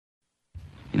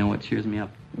You know what cheers me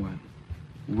up? What?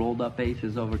 Rolled up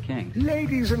aces over kings.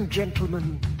 Ladies and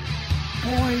gentlemen,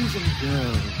 boys and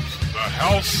girls. The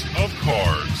House of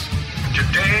Cards.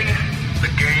 Today, the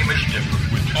game is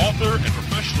different. With author and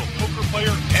professional poker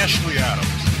player Ashley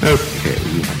Adams. Okay,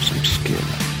 you have some skill.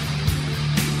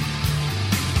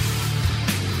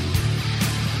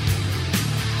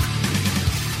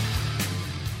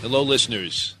 Hello,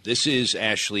 listeners. This is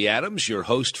Ashley Adams, your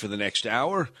host for the next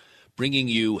hour, bringing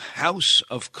you House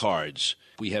of Cards.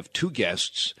 We have two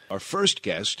guests. Our first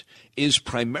guest is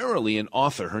primarily an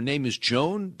author. Her name is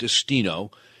Joan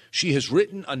Destino. She has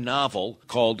written a novel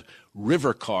called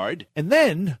River Card. And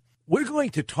then we're going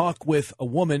to talk with a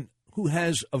woman who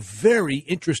has a very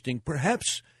interesting,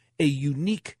 perhaps a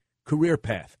unique career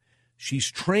path.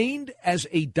 She's trained as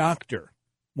a doctor,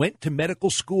 went to medical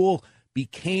school,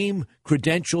 became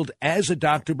credentialed as a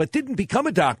doctor, but didn't become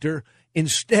a doctor.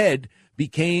 Instead,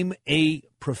 became a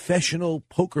professional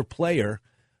poker player.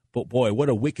 But boy, what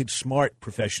a wicked smart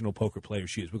professional poker player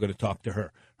she is. We're going to talk to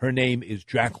her. Her name is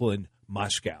Jacqueline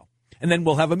Moscow. And then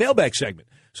we'll have a mailbag segment.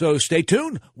 So stay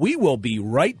tuned. We will be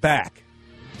right back.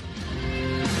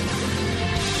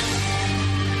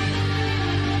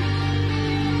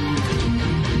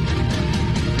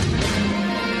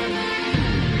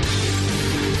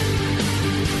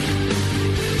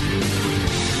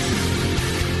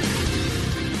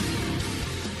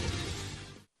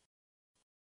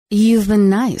 You've been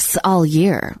nice all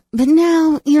year, but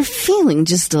now you're feeling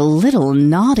just a little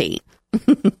naughty.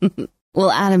 Well,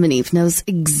 Adam and Eve knows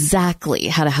exactly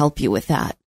how to help you with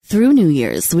that. Through New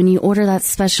Year's, when you order that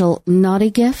special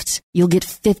naughty gift, you'll get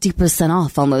 50%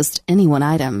 off almost any one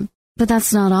item. But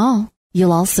that's not all.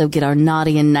 You'll also get our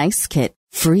Naughty and Nice kit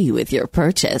free with your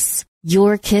purchase.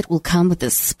 Your kit will come with a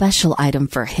special item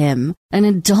for him, an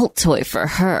adult toy for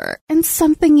her, and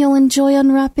something you'll enjoy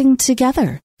unwrapping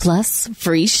together. Plus,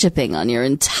 free shipping on your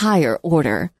entire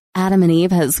order. Adam and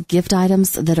Eve has gift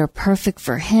items that are perfect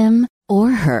for him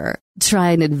or her. Try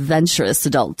an adventurous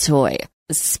adult toy,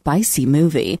 a spicy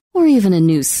movie, or even a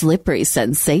new slippery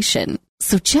sensation.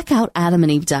 So check out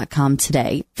adamandeve.com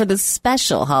today for the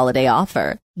special holiday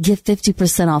offer. Get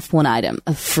 50% off one item,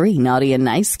 a free Naughty and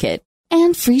Nice kit,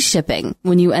 and free shipping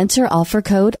when you enter offer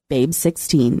code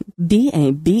BABE16,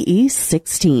 BABE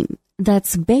 16.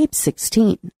 That's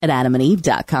BABE16 at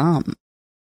adamandeve.com.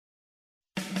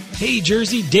 Hey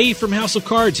Jersey, Dave from House of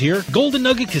Cards here.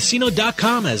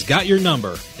 GoldenNuggetCasino.com has got your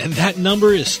number, and that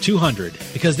number is 200,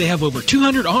 because they have over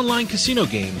 200 online casino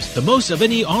games, the most of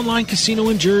any online casino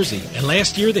in Jersey. And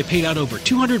last year they paid out over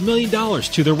 $200 million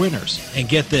to their winners. And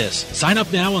get this, sign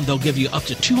up now and they'll give you up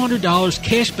to $200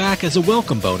 cash back as a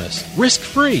welcome bonus.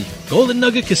 Risk-free.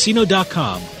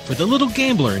 GoldenNuggetCasino.com. For the little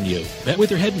gambler in you. Bet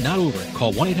with your head and not over it.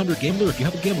 Call 1-800-GAMBLER if you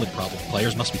have a gambling problem.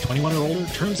 Players must be 21 or older.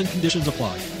 Terms and conditions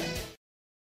apply.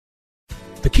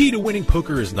 The key to winning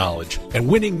poker is knowledge, and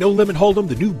Winning No Limit Hold'em,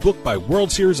 the new book by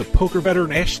World Series of Poker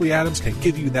veteran Ashley Adams, can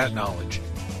give you that knowledge.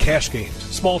 Cash games,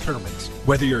 small tournaments,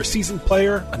 whether you're a seasoned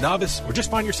player, a novice, or just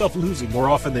find yourself losing more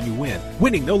often than you win,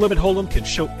 Winning No Limit Hold'em can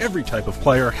show every type of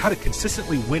player how to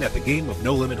consistently win at the game of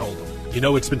No Limit Hold'em. You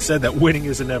know, it's been said that winning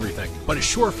isn't everything, but it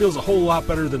sure feels a whole lot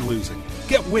better than losing.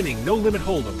 Get Winning No Limit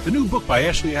Hold'em, the new book by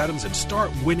Ashley Adams, and start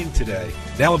winning today.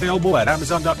 Now available at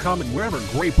Amazon.com and wherever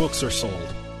great books are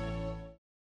sold.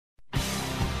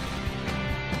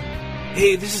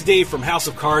 Hey, this is Dave from House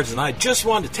of Cards, and I just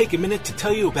wanted to take a minute to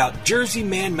tell you about Jersey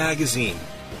Man Magazine.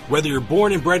 Whether you're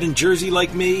born and bred in Jersey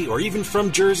like me, or even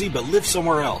from Jersey but live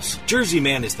somewhere else, Jersey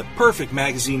Man is the perfect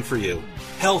magazine for you.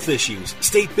 Health issues,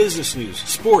 state business news,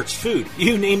 sports, food,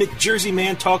 you name it, Jersey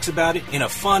Man talks about it in a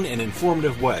fun and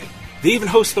informative way. They even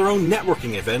host their own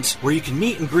networking events where you can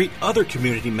meet and greet other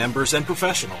community members and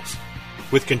professionals.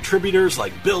 With contributors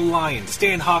like Bill Lyon,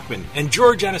 Stan Hockman, and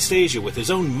George Anastasia with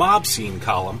his own mob scene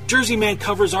column, Jersey Man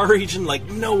covers our region like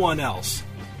no one else.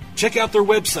 Check out their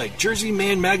website,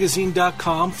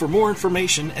 jerseymanmagazine.com, for more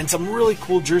information and some really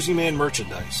cool Jersey Man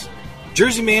merchandise.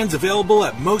 Jersey Man's available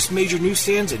at most major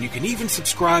newsstands, and you can even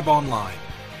subscribe online.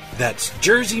 That's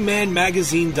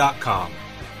jerseymanmagazine.com.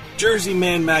 Jersey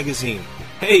Man Magazine.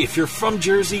 Hey, if you're from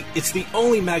Jersey, it's the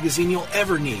only magazine you'll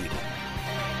ever need.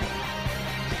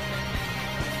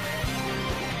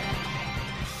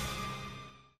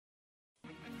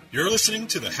 You're listening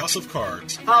to the House of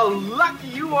Cards. How lucky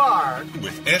you are!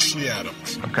 With Ashley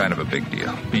Adams. I'm kind of a big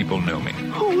deal. People know me.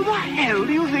 Who the hell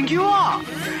do you think you are?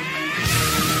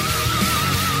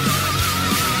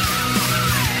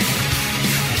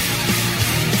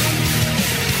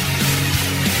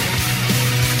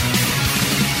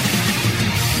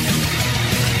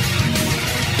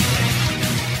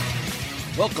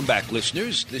 Welcome back,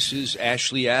 listeners. This is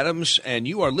Ashley Adams, and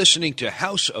you are listening to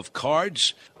House of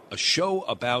Cards, a show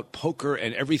about poker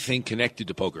and everything connected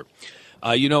to poker.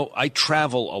 I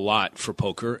travel a lot for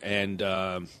poker, and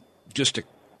about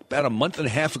a month and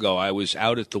a half ago, I was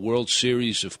out at the World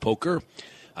Series of Poker.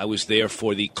 I was there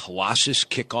for the Colossus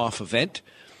kickoff event.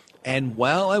 And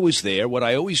while I was there, what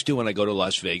I always do when I go to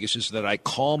Las Vegas is that I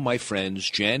call my friends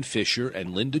Jan Fisher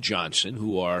and Linda Johnson,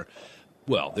 who are,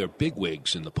 well, they're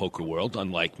bigwigs in the poker world,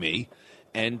 unlike me.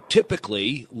 And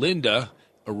typically, Linda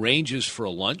arranges for a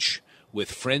lunch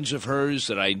with friends of hers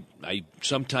that I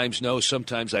sometimes know,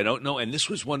 sometimes I don't know. And this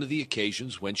was one of the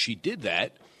occasions when she did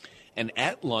that. And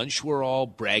at lunch, we're all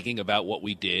bragging about what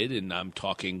we did, and I'm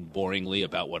talking boringly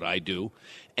about what I do.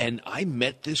 And I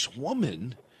met this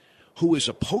woman who is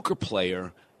a poker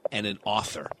player and an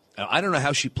author. Now, I don't know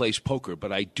how she plays poker,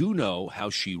 but I do know how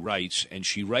she writes, and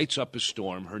she writes up a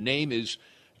storm. Her name is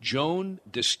Joan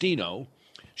Destino.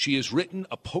 She has written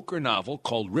a poker novel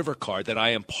called River Card that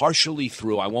I am partially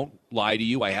through. I won't lie to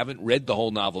you. I haven't read the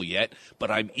whole novel yet, but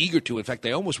I'm eager to. In fact,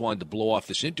 I almost wanted to blow off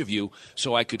this interview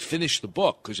so I could finish the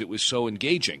book because it was so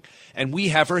engaging. And we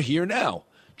have her here now.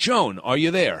 Joan, are you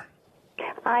there?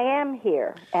 I am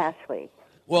here, Ashley.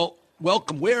 Well,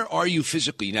 welcome. Where are you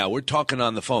physically now? We're talking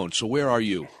on the phone, so where are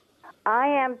you? I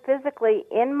am physically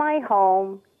in my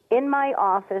home, in my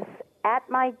office, at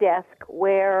my desk,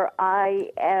 where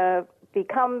I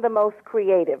become the most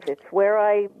creative. It's where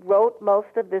I wrote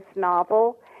most of this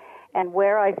novel and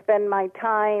where I spend my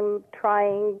time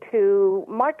trying to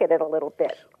market it a little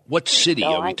bit. What city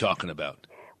are we talking about?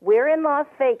 We're in Las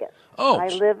Vegas. Oh. I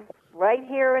live right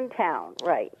here in town,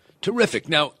 right. Terrific.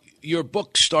 Now, your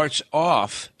book starts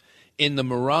off in the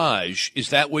Mirage. Is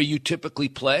that where you typically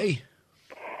play?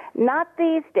 Not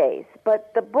these days,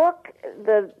 but the book,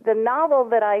 the novel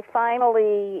that I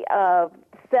finally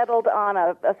settled on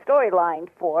a storyline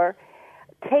for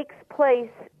takes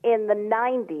place in the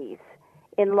 90s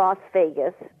in Las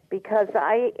Vegas because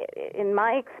in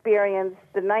my experience,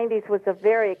 the 90s was a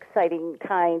very exciting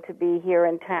time to be here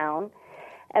in town.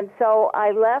 And so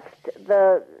I left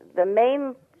the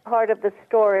main part of the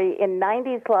story in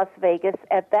 90s Las Vegas.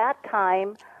 At that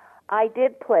time, I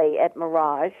did play at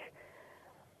Mirage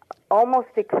almost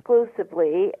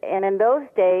exclusively, and in those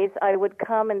days I would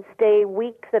come and stay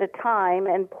weeks at a time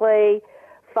and play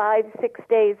 5-6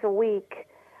 days a week,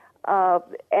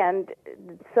 and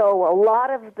so a lot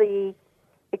of the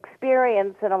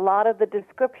experience and a lot of the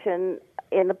description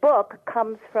in the book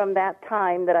comes from that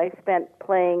time that I spent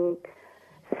playing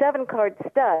 7-card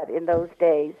stud in those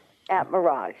days at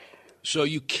Mirage. So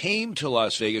you came to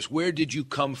Las Vegas. Where did you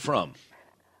come from?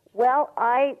 Well,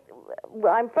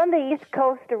 I'm from the East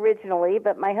Coast originally,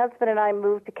 but my husband and I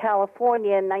moved to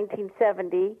California in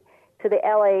 1970 to the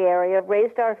L.A. area,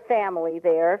 raised our family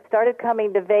there, started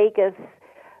coming to Vegas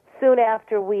soon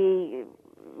after we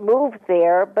moved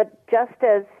there, but just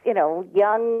as,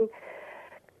 young,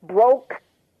 broke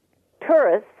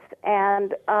tourists,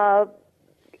 and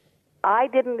I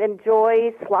didn't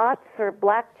enjoy slots or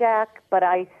blackjack, but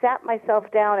I sat myself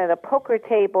down at a poker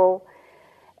table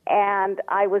and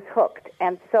I was hooked.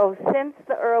 And so since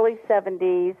the early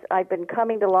 70s, I've been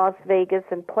coming to Las Vegas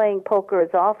and playing poker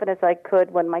as often as I could.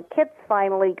 When my kids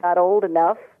finally got old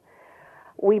enough,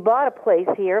 we bought a place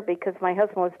here because my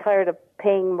husband was tired of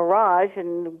paying Mirage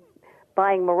and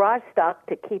buying Mirage stock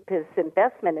to keep his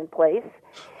investment in place.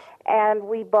 And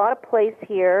we bought a place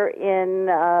here in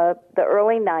the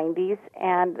early 90s,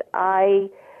 and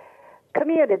I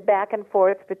commuted back and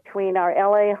forth between our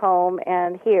L.A. home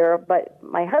and here, but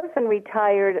my husband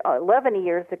retired 11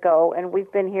 years ago, and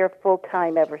we've been here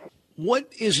full-time ever since.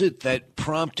 What is it that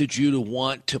prompted you to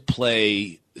want to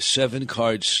play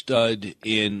 7-card stud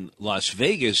in Las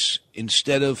Vegas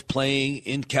instead of playing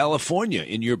in California,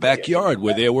 in your backyard,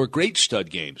 where there were great stud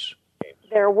games?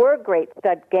 There were great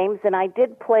stud games, and I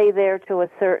did play there to a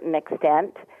certain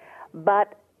extent,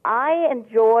 but I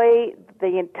enjoy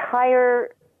the entire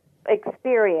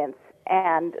experience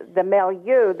and the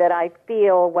milieu that I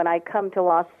feel when I come to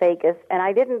Las Vegas, and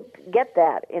I didn't get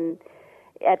that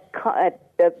at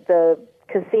the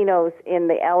casinos in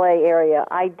the L.A. area.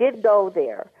 I did go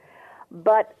there,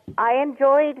 but I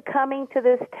enjoyed coming to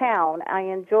this town. I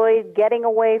enjoyed getting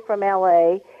away from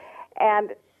L.A.,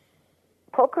 and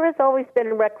poker has always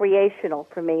been recreational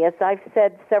for me. As I've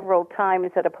said several times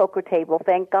at a poker table,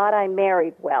 thank God I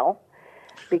married well,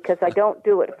 because I don't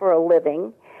do it for a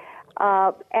living.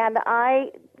 And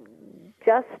I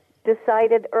just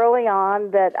decided early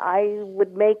on that I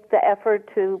would make the effort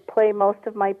to play most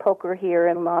of my poker here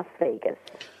in Las Vegas.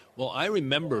 Well, I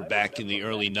remember back in the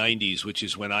early 90s, which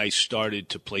is when I started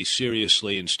to play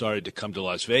seriously and started to come to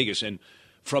Las Vegas. And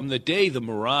from the day the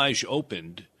Mirage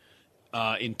opened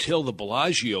until the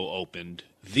Bellagio opened,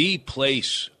 the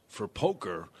place for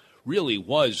poker really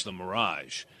was the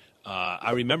Mirage.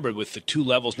 I remember with the 2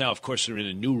 levels. Now, of course, they're in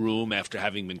a new room after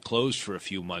having been closed for a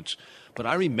few months. But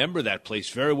I remember that place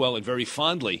very well and very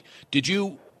fondly. Did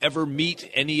you ever meet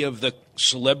any of the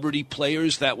celebrity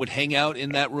players that would hang out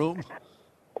in that room?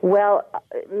 Well,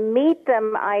 meet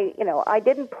them, I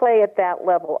didn't play at that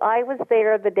level. I was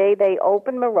there the day they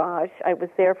opened Mirage. I was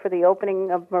there for the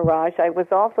opening of Mirage. I was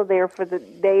also there for the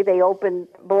day they opened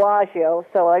Bellagio.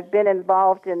 So I've been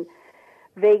involved in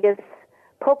Vegas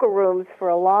poker rooms for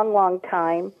a long, long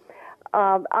time.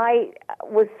 I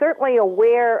was certainly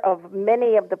aware of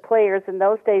many of the players. In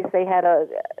those days, they had a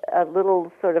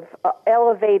little sort of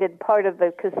elevated part of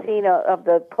the casino, of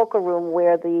the poker room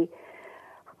where the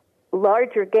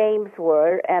larger games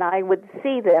were, and I would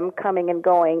see them coming and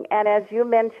going. And as you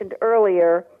mentioned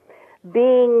earlier,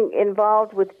 being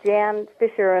involved with Jan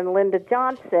Fisher and Linda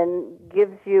Johnson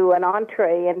gives you an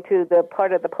entree into the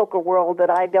part of the poker world that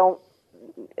I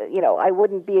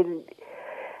wouldn't be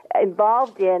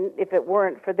involved in if it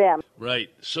weren't for them. Right.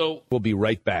 So we'll be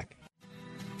right back.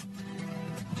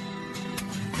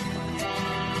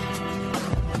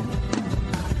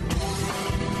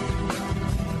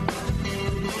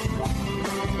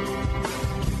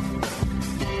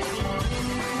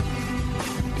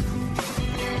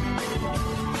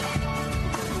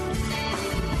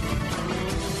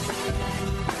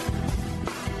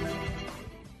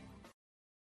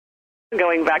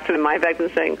 Going back to my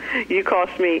victim saying, you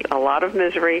cost me a lot of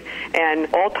misery, and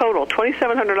all total,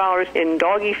 $2,700 in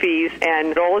doggy fees,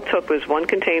 and all it took was 1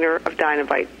 container of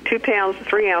Dynavite, 2 pounds,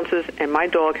 3 ounces, and my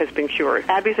dog has been cured.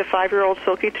 Abby's a 5-year-old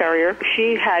Silky Terrier.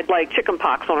 She had, chicken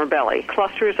pox on her belly,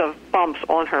 clusters of bumps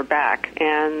on her back,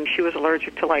 and she was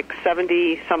allergic to,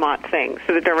 70-some-odd things.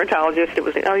 So the dermatologist, it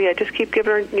was, just keep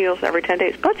giving her needles every 10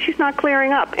 days. But she's not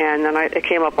clearing up. And then it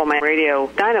came up on my radio,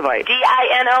 Dynavite.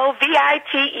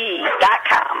 DINOVITE.com.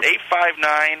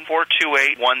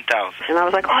 859-428-1000. And I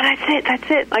was like, that's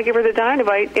it. I give her the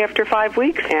Dynavite after 5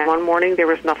 weeks. And one morning, there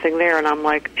was nothing there. And I'm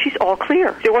like, she's all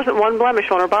clear. There wasn't one blemish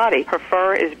on her body. Her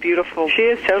fur is beautiful. She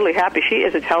is totally happy. She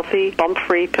is healthy,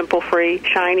 bump-free, pimple-free,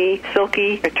 shiny,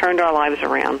 silky. It turned our lives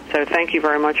around. So thank you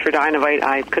very much for Dynavite.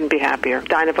 I couldn't be happier.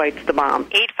 Dynavite's the bomb.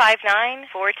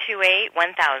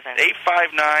 859-428-1000.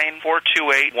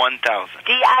 859-428-1000.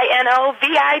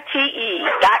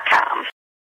 DINOVITE.com.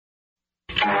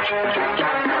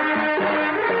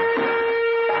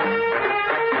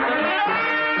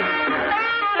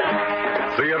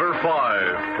 Theater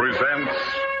 5 presents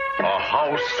A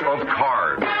House of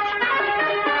Cards.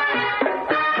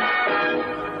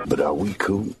 But are we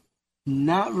cool?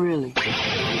 Not really.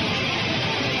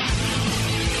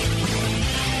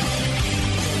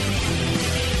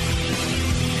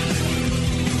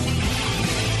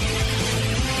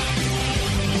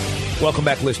 Welcome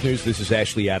back, listeners. This is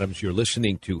Ashley Adams. You're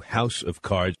listening to House of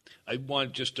Cards. I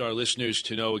want just our listeners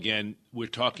to know, again, we're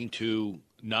talking to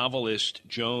novelist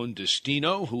Joan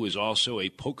Destino, who is also a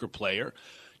poker player.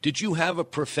 Did you have a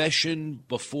profession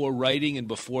before writing and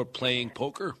before playing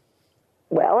poker?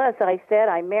 Well, as I said,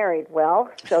 I married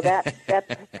well, so that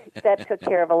took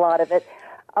care of a lot of it.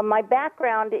 My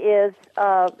background is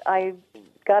I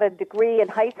got a degree in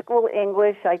high school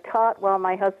English. I taught while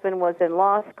my husband was in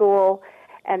law school,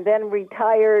 and then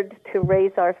retired to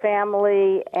raise our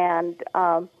family. And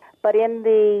but in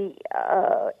the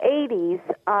 80s,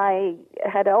 I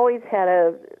had always had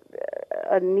a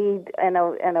need and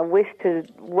a wish to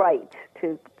write,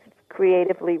 to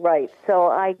creatively write. So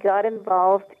I got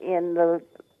involved in the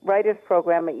writers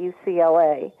program at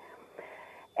UCLA.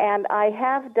 And I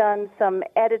have done some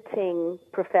editing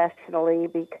professionally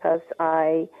because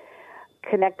I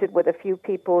connected with a few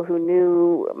people who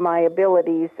knew my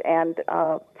abilities, and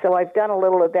so I've done a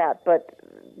little of that. But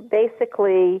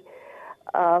basically,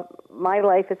 my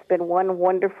life has been one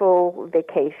wonderful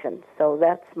vacation, so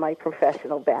that's my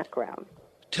professional background.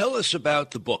 Tell us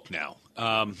about the book now.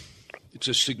 It's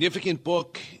a significant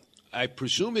book. I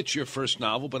presume it's your first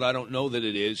novel, but I don't know that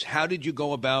it is. How did you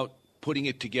go about putting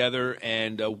it together,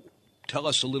 and tell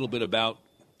us a little bit about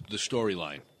the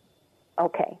storyline.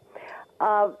 Okay.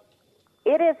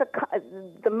 It is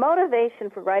the motivation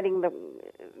for writing the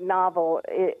novel.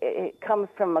 It comes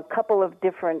from a couple of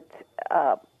different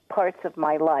parts of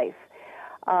my life.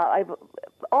 I've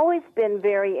always been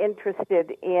very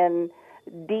interested in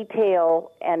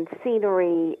detail and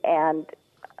scenery and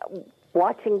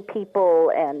watching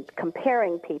people and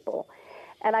comparing people.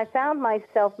 And I found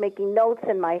myself making notes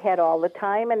in my head all the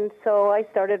time, and so I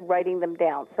started writing them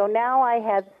down. So now I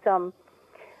had some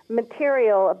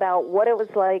material about what it was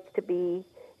like to be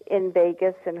in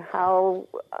Vegas and how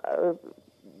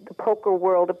the poker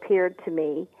world appeared to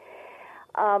me.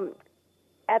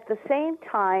 At the same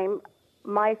time,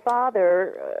 my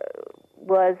father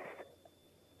was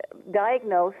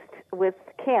diagnosed with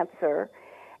cancer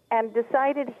and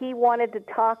decided he wanted to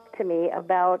talk to me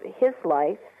about his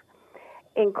life,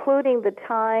 including the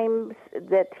times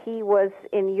that he was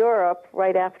in Europe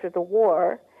right after the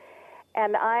war.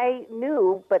 And I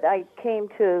knew, but I came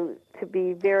to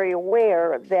be very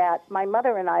aware that my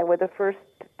mother and I were the first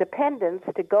dependents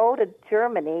to go to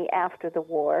Germany after the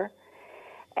war.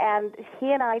 And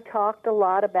he and I talked a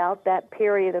lot about that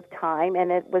period of time,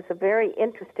 and it was a very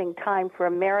interesting time for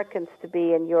Americans to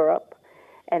be in Europe,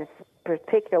 and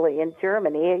particularly in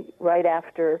Germany, right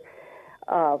after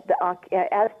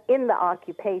in the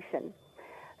occupation.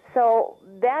 So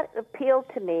that appealed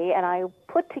to me, and I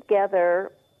put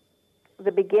together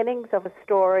the beginnings of a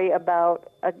story about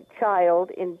a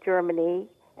child in Germany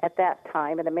at that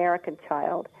time, an American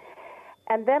child.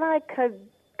 And then I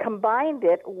combined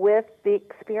it with the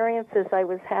experiences I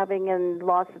was having in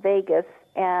Las Vegas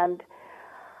and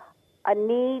a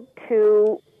need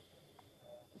to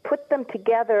put them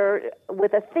together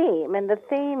with a theme. And the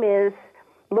theme is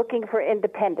looking for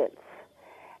independence.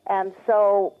 And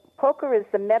so poker is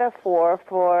the metaphor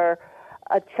for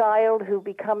a child who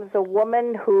becomes a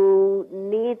woman who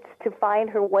needs to find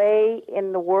her way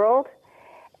in the world,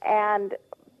 and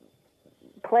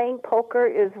playing poker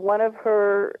is one of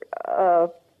her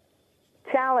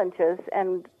challenges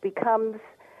and becomes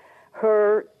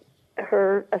her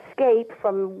escape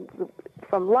from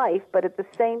life, but at the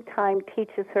same time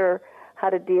teaches her how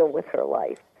to deal with her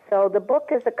life. So the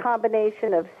book is a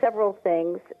combination of several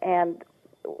things, and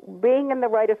being in the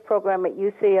writers program at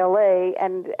UCLA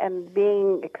and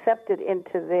being accepted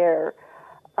into their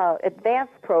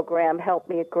advanced program helped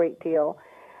me a great deal.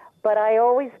 But I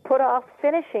always put off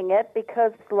finishing it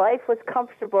because life was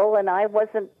comfortable and I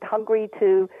wasn't hungry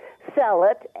to sell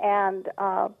it. And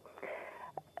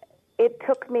it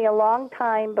took me a long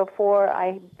time before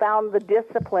I found the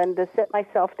discipline to sit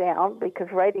myself down,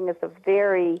 because writing is a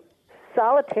very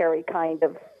solitary kind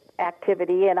of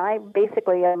activity, and I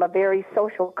basically am a very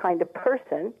social kind of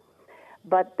person.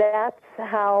 But that's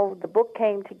how the book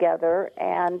came together,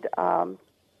 and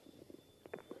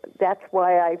that's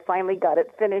why I finally got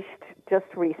it finished just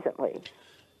recently.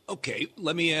 Okay,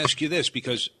 let me ask you this,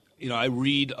 because I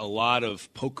read a lot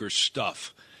of poker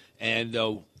stuff, and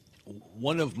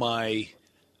one of my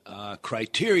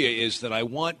criteria is that I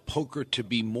want poker to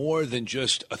be more than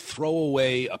just a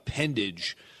throwaway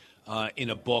appendage in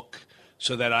a book,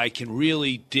 so that I can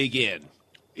really dig in.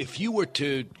 If you were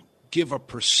to give a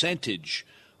percentage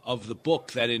of the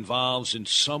book that involves in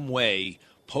some way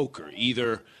poker,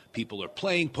 either people are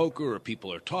playing poker or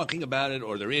people are talking about it,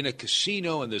 or they're in a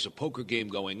casino and there's a poker game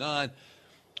going on,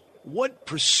 what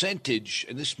percentage,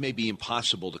 and this may be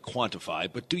impossible to quantify,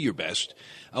 but do your best,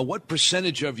 what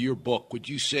percentage of your book would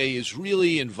you say is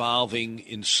really involving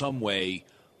in some way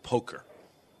poker?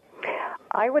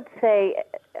 I would say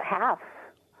half.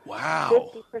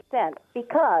 Wow. 50%,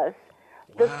 because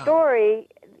the story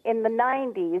in the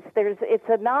 90s, it's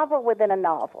a novel within a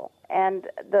novel, and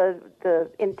the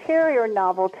interior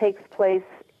novel takes place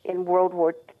in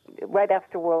right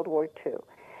after World War II.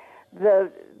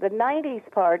 The 90s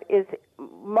part is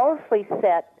mostly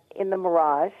set in the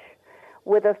Mirage,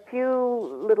 with a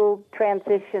few little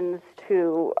transitions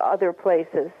to other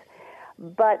places.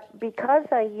 But because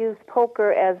I use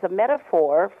poker as a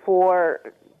metaphor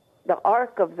for the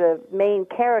arc of the main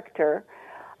character,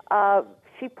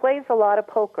 she plays a lot of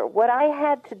poker. What I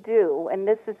had to do, and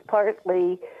this is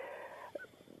partly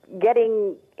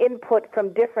getting input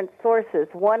from different sources,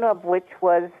 one of which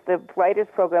was the writers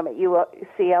program at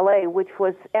UCLA, which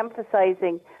was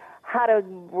emphasizing how to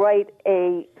write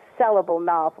a sellable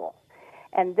novel.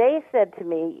 And they said to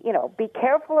me, be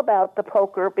careful about the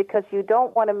poker, because you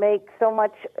don't want to make so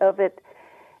much of it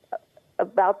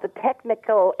about the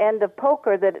technical end of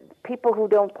poker that people who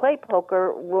don't play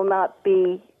poker will not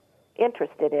be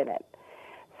interested in it.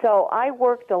 So I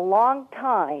worked a long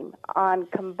time on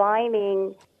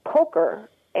combining poker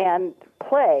and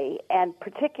play and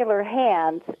particular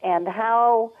hands and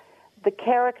how the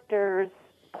characters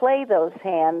play those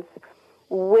hands,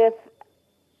 with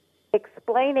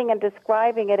explaining and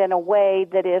describing it in a way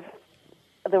that if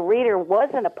the reader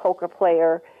wasn't a poker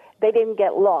player, they didn't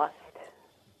get lost.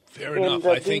 Fair enough.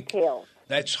 I think details.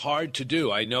 That's hard to do.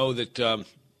 I know that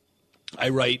I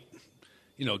write,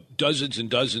 dozens and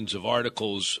dozens of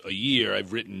articles a year.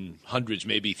 I've written hundreds,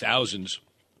 maybe thousands.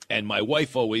 And my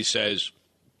wife always says,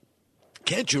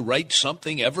 Can't you write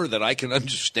something ever that I can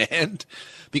understand?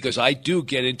 Because I do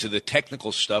get into the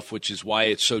technical stuff, which is why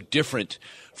it's so different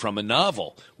from a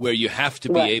novel, where you have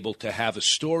to be able to have a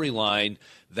storyline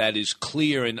that is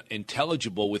clear and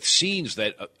intelligible with scenes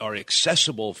that are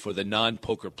accessible for the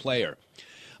non-poker player.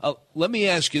 Let me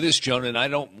ask you this, Joan, and I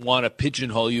don't want to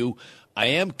pigeonhole you. I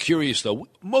am curious, though.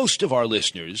 Most of our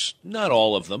listeners, not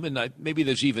all of them, and maybe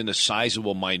there's even a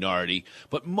sizable minority,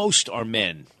 but most are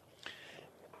men.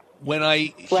 When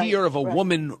I hear of a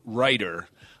woman writer,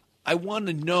 I want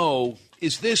to know,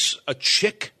 is this a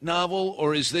chick novel,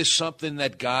 or is this something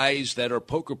that guys that are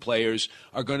poker players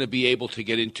are going to be able to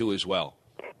get into as well?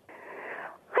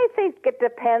 I think it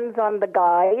depends on the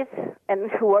guys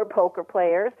and who are poker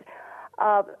players.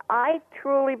 I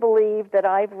truly believe that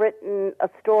I've written a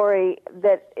story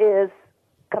that is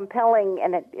compelling,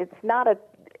 and it's not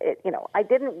I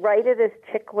didn't write it as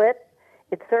chick lit.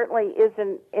 It certainly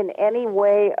isn't in any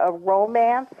way a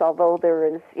romance, although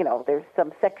there's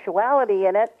some sexuality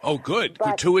in it. Oh, good.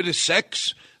 Gratuitous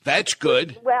sex? That's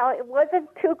good. Well, it wasn't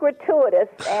too gratuitous,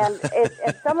 and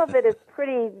some of it is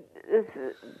pretty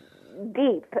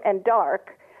deep and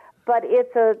dark. But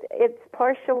it's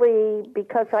partially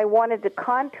because I wanted to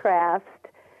contrast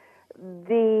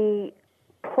the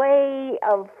play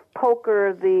of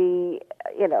poker, the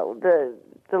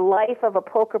life of a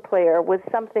poker player with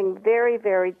something very,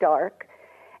 very dark,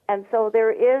 and so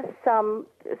there is some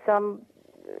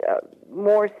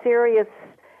more serious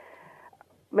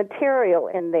material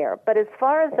in there. But as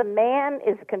far as a man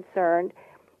is concerned,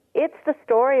 it's the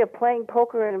story of playing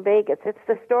poker in Vegas. It's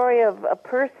the story of a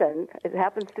person, it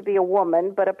happens to be a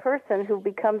woman, but a person who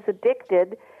becomes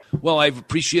addicted. Well, I've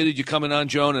appreciated you coming on,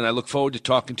 Joan, and I look forward to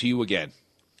talking to you again.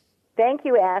 Thank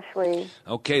you, Ashley.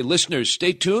 Okay, listeners,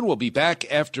 stay tuned. We'll be back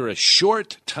after a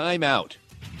short time out.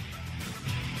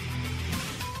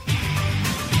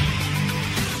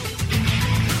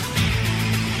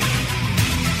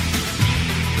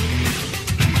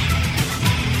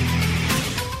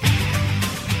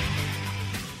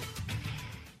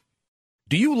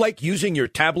 Do you like using your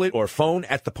tablet or phone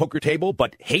at the poker table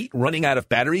but hate running out of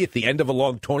battery at the end of a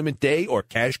long tournament day or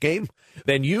cash game?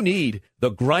 Then you need the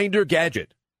Grinder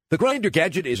Gadget. The Grinder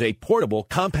Gadget is a portable,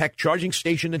 compact charging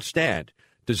station and stand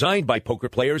designed by poker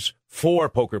players for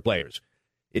poker players.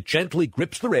 It gently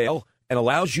grips the rail and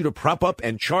allows you to prop up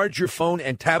and charge your phone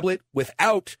and tablet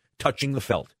without touching the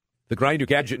felt. The Grinder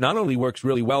Gadget not only works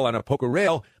really well on a poker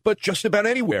rail, but just about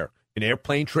anywhere. An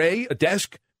airplane tray, a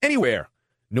desk, anywhere.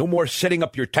 No more setting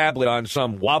up your tablet on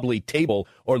some wobbly table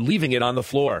or leaving it on the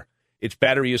floor. Its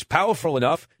battery is powerful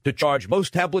enough to charge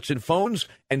most tablets and phones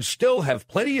and still have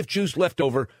plenty of juice left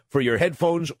over for your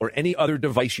headphones or any other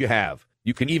device you have.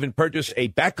 You can even purchase a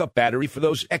backup battery for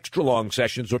those extra long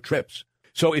sessions or trips.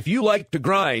 So if you like to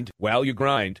grind while you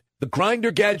grind, the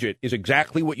Grinder Gadget is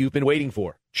exactly what you've been waiting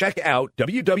for. Check out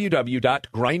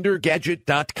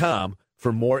www.grindergadget.com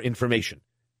for more information.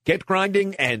 Get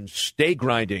grinding and stay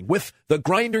grinding with the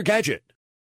Grinder Gadget.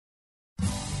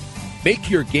 Make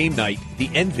your game night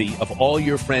the envy of all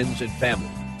your friends and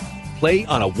family. Play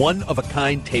on a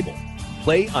one-of-a-kind table.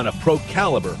 Play on a Pro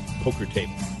Caliber poker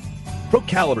table. Pro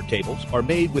Caliber tables are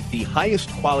made with the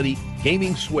highest quality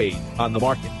gaming suede on the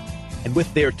market. And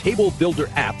with their Table Builder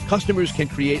app, customers can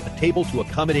create a table to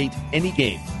accommodate any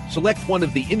game. Select one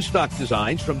of the in-stock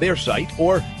designs from their site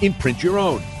or imprint your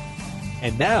own.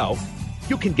 And now,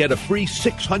 you can get a free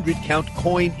 600-count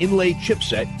coin inlay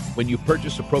chipset when you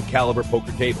purchase a Pro Caliber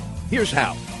poker table. Here's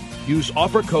how. Use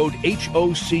offer code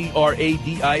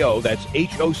HOCRADIO, that's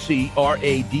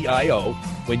HOCRADIO,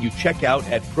 when you check out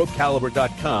at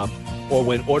ProCaliber.com or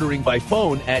when ordering by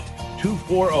phone at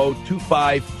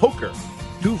 24025-POKER.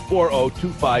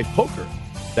 24025-POKER.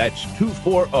 That's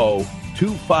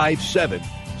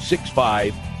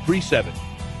 240-257-6537.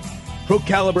 Pro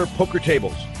Caliber poker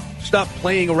tables. Stop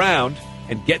playing around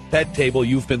and get that table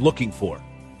you've been looking for.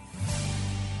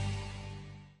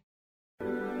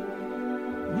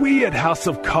 We at House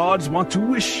of Cards want to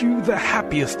wish you the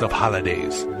happiest of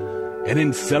holidays. And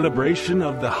in celebration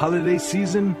of the holiday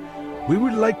season, we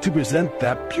would like to present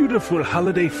that beautiful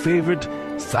holiday favorite,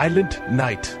 Silent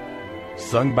Night,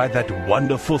 sung by that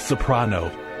wonderful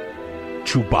soprano,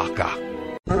 Chewbacca.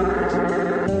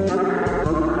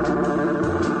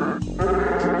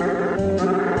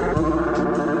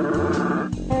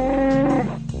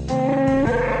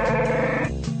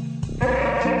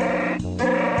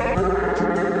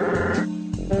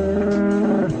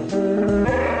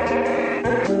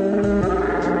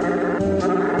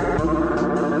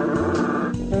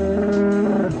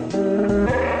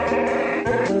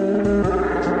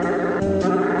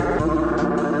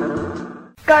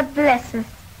 God bless us.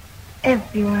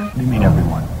 Everyone. What do you mean,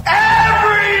 everyone?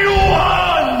 Everyone!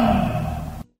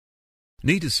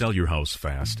 Need to sell your house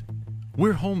fast?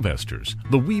 We're Homevestors,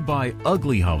 the we buy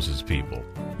ugly houses people.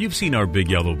 You've seen our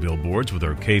big yellow billboards with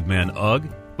our caveman UGG,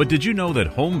 but did you know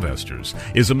that Homevestors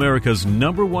is America's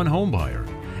 #1 home buyer?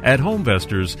 At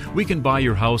Homevestors, we can buy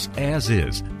your house as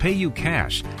is, pay you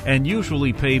cash, and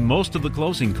usually pay most of the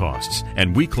closing costs,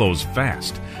 and we close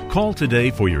fast. Call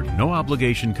today for your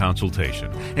no-obligation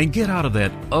consultation and get out of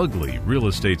that ugly real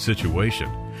estate situation.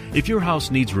 If your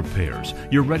house needs repairs,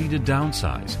 you're ready to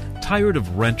downsize, tired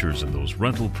of renters and those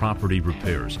rental property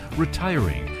repairs,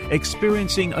 retiring,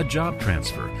 experiencing a job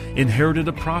transfer, inherited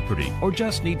a property, or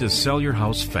just need to sell your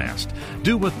house fast,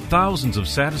 do what thousands of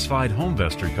satisfied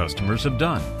Homevestor customers have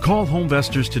done. Call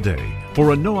Homevestors today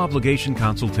for a no-obligation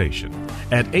consultation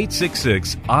at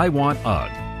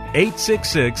 866-I-WANT-UGG.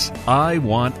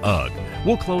 866-I-WANT-UGG.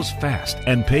 We'll close fast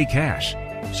and pay cash.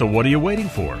 So what are you waiting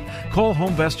for? Call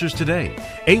Homevestors today.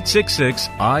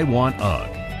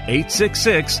 866-I-WANT-UGG.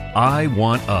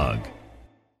 866-I-WANT-UGG.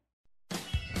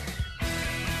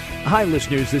 Hi,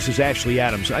 listeners. This is Ashley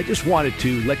Adams. I just wanted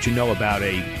to let you know about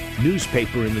a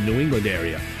newspaper in the New England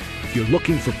area. If you're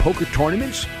looking for poker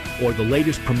tournaments or the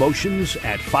latest promotions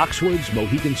at Foxwoods,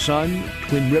 Mohegan Sun,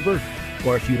 Twin River,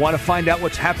 or if you want to find out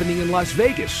what's happening in Las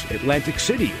Vegas, Atlantic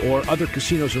City, or other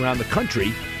casinos around the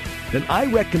country, then I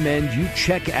recommend you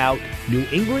check out New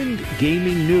England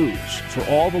Gaming News for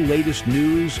all the latest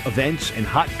news, events, and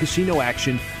hot casino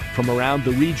action from around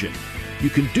the region. You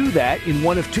can do that in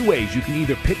one of two ways. You can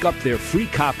either pick up their free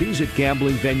copies at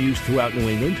gambling venues throughout New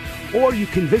England, or you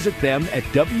can visit them at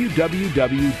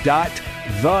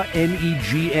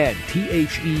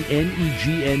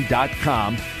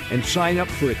www.thenegn.com and sign up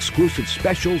for exclusive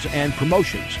specials and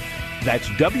promotions. That's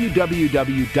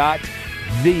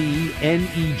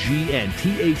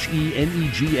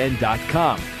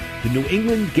www.thenegn.com. The New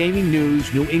England Gaming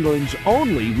News, New England's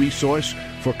only resource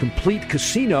for complete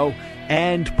casino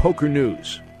and poker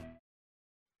news.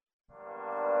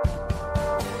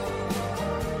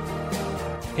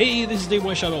 Hey, this is Dave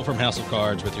Weishuttle from House of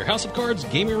Cards with your House of Cards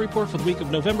gaming report for the week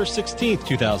of November 16th,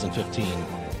 2015.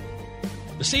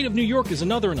 The state of New York is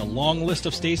another in a long list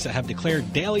of states that have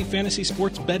declared daily fantasy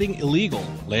sports betting illegal.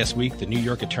 Last week, the New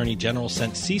York Attorney General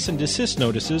sent cease and desist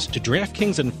notices to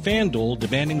DraftKings and FanDuel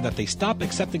demanding that they stop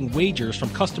accepting wagers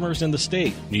from customers in the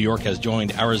state. New York has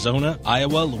joined Arizona,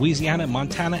 Iowa, Louisiana,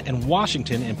 Montana, and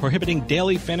Washington in prohibiting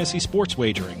daily fantasy sports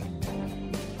wagering.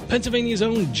 Pennsylvania's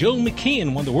own Joe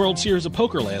McKeon won the World Series of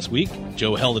Poker last week.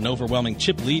 Joe held an overwhelming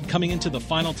chip lead coming into the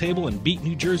final table and beat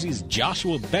New Jersey's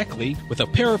Joshua Beckley with a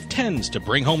pair of tens to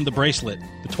bring home the bracelet.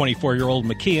 The 24-year-old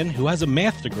McKeon, who has a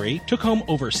math degree, took home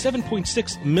over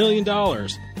 $7.6 million.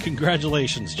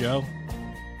 Congratulations, Joe.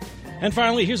 And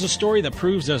finally, here's a story that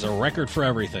proves there's a record for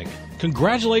everything.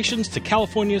 Congratulations to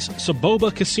California's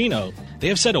Soboba Casino. They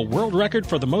have set a world record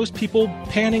for the most people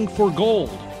panning for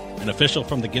gold. An official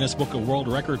from the Guinness Book of World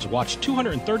Records watched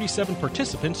 237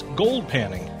 participants gold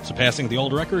panning, surpassing the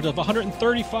old record of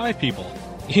 135 people.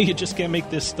 You just can't make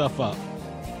this stuff up.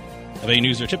 Have any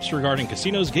news or tips regarding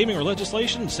casinos, gaming, or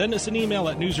legislation? Send us an email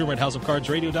at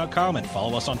newsroom@houseofcardsradio.com and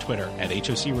follow us on Twitter at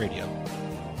HOC Radio.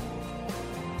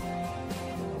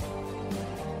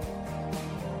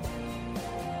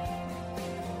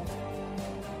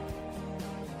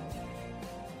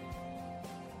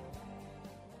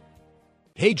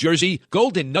 Hey, Jersey,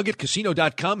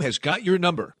 GoldenNuggetCasino.com has got your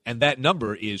number, and that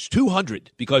number is 200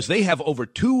 because they have over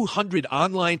 200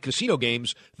 online casino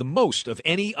games, the most of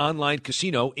any online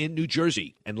casino in New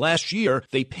Jersey. And last year,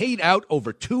 they paid out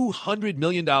over $200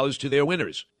 million to their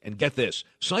winners. And get this,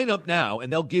 sign up now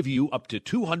and they'll give you up to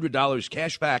 $200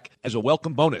 cash back as a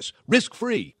welcome bonus.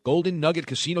 Risk-free,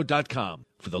 GoldenNuggetCasino.com.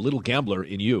 For the little gambler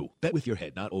in you. Bet with your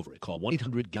head, not over it. Call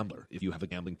 1-800-GAMBLER if you have a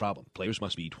gambling problem. Players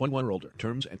must be 21 or older.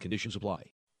 Terms and conditions apply.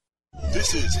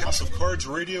 This is House of Cards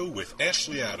Radio with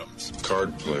Ashley Adams.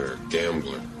 Card player,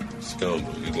 gambler,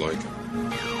 scoundrel, you'd like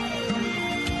him.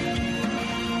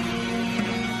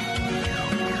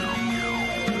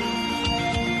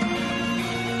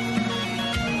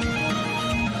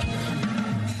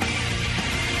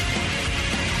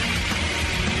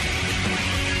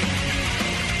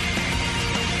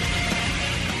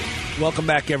 Welcome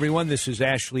back, everyone. This is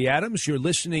Ashley Adams. You're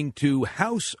listening to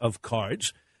House of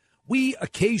Cards. We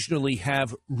occasionally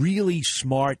have really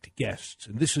smart guests,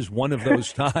 and this is one of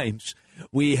those times.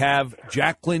 We have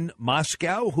Jacqueline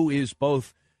Moscow, who is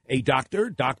both a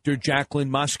doctor, Dr. Jacqueline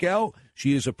Moscow.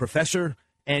 She is a professor,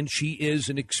 and she is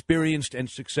an experienced and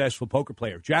successful poker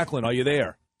player. Jacqueline, are you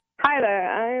there? Hi there.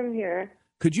 I am here.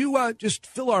 Could you just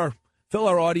fill our Fill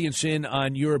our audience in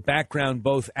on your background,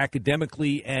 both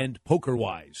academically and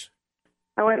poker-wise.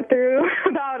 I went through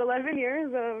about 11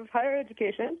 years of higher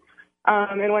education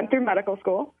and went through medical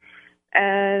school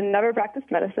and never practiced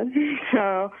medicine.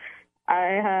 So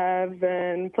I have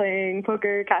been playing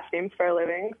poker cash games for a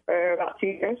living for about 2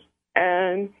 years.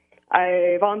 And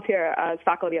I volunteer as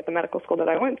faculty at the medical school that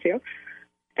I went to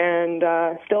and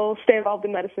still stay involved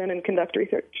in medicine and conduct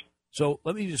research. So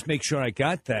let me just make sure I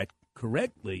got that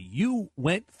correctly. You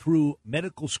went through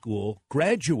medical school,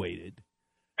 graduated,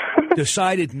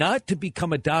 decided not to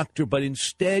become a doctor, but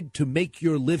instead to make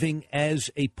your living as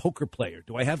a poker player.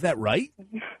 Do I have that right?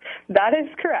 That is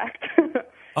correct.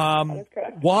 That is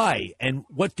correct. Why? And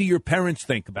what do your parents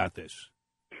think about this?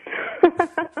 I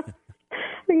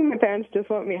think my parents just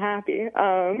want me happy.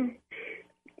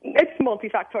 It's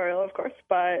multifactorial, of course,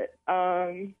 but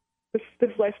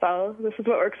this lifestyle, this is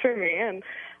what works for me. And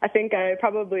I think I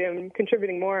probably am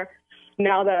contributing more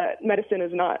now that medicine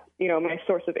is not, my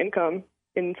source of income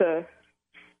into,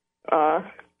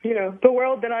 the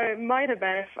world that I might have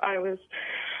been if I was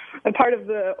a part of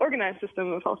the organized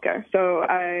system of healthcare. So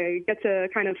I get to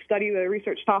kind of study the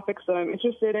research topics that I'm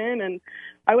interested in. And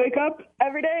I wake up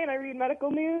every day and I read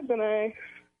medical news and I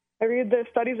read the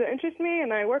studies that interest me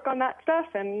and I work on that stuff.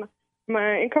 And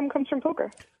my income comes from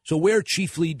poker. So where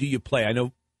chiefly do you play? I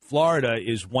know Florida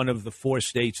is one of the 4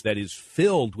 states that is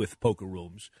filled with poker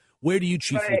rooms. Where do you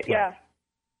chiefly play? Yeah.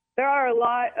 There are a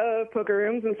lot of poker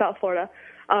rooms in South Florida.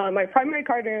 My primary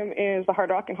card room is the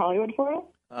Hard Rock in Hollywood, Florida.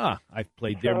 I've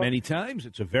played there many times.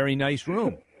 It's a very nice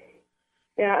room.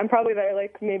 Yeah, I'm probably there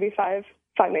maybe five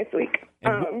nights a week.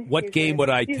 And what game would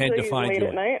I tend to find you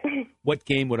in? Night. What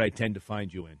game would I tend to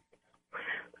find you in?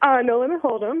 No Limit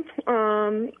Hold'em.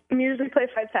 I usually play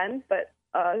 5-10, but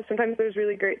sometimes there's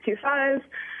really great 2-5s,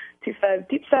 2-5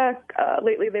 deep stack.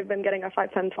 Lately, they've been getting a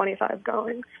 5-10-25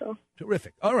 going. So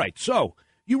terrific. All right, so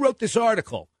you wrote this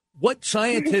article. What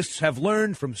scientists have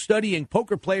learned from studying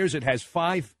poker players? It has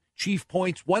 5 chief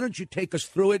points. Why don't you take us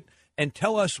through it and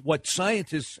tell us what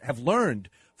scientists have learned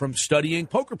from studying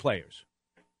poker players?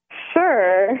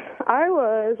 Sure.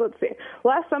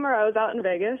 Last summer I was out in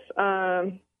Vegas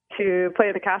to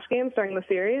play the cash games during the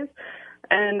series.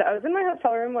 And I was in my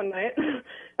hotel room one night,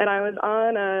 and I was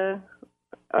on a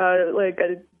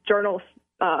journal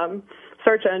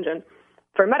search engine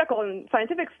for medical and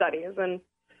scientific studies. And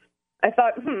I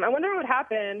thought, I wonder what would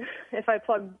happen if I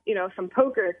plugged, some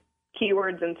poker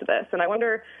keywords into this. And I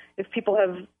wonder if people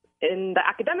have, in the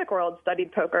academic world,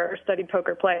 studied poker or studied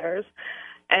poker players.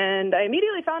 And I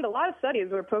immediately found a lot of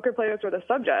studies where poker players were the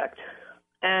subject.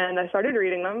 And I started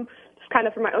reading them, just kind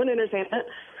of for my own entertainment.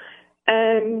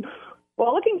 And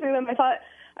while looking through them, I thought,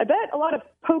 I bet a lot of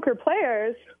poker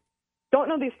players don't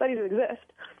know these studies exist,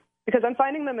 because I'm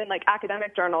finding them in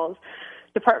academic journals,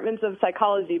 departments of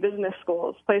psychology, business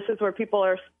schools, places where people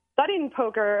are studying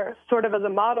poker sort of as a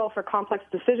model for complex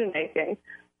decision making,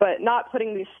 but not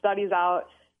putting these studies out,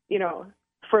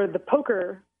 for the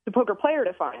poker player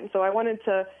to find. So I wanted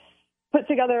to put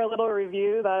together a little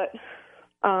review that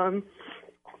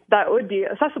would be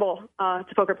accessible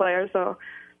to poker players. So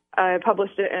I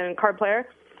published it in Card Player.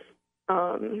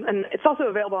 And it's also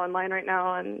available online right now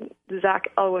on Zach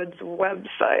Elwood's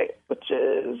website, which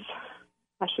is,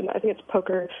 I think it's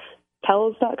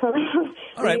pokertells.com.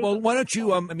 All right. Well, why don't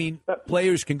you,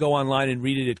 players can go online and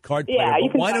read it at Card Player. Yeah,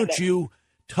 but why don't you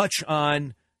touch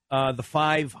on the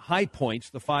 5 high points,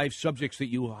 the 5 subjects that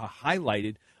you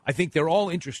highlighted? I think they're all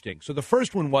interesting. So the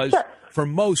first one was, for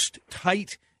most,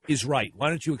 tight is right. Why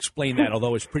don't you explain that,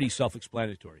 although it's pretty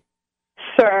self-explanatory?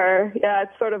 Sure. Yeah,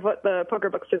 it's sort of what the poker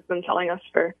books have been telling us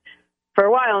for a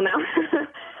while now.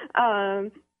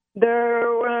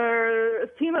 There were a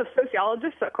team of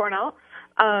sociologists at Cornell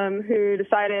who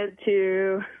decided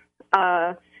to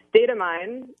data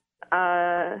mine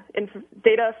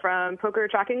data from poker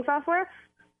tracking software.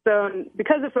 So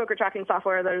because of poker tracking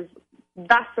software, there's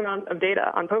vast amount of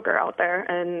data on poker out there,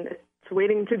 and it's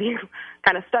waiting to be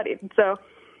kind of studied. So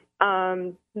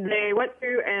they went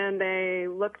through and they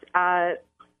looked at,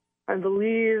 I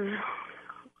believe,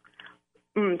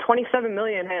 27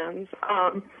 million hands.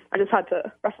 I just had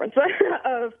to reference it,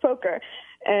 of poker.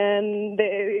 And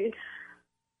they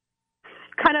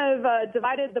kind of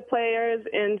divided the players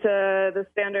into the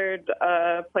standard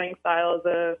playing styles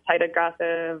of tight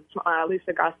aggressive, loose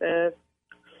aggressive,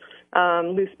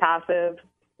 loose passive.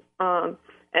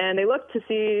 And they looked to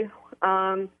see,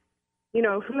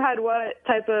 who had what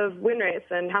type of win rates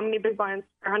and how many big blinds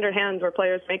per 100 hands were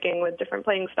players making with different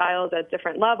playing styles at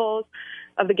different levels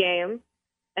of the game.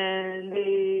 And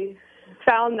they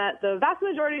found that the vast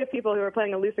majority of people who were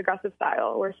playing a loose aggressive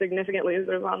style were significant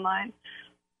losers online.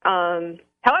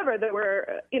 However, there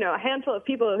were, a handful of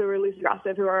people who were least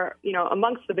aggressive who are,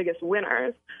 amongst the biggest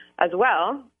winners as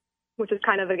well, which is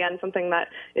kind of, again, something that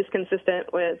is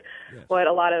consistent with what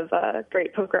a lot of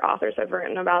great poker authors have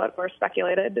written about or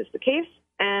speculated is the case.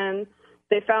 And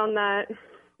they found that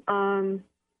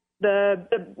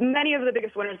many of the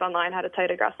biggest winners online had a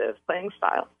tight, aggressive playing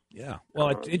style. Yeah. Well,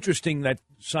 it's interesting that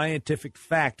scientific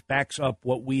fact backs up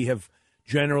what we have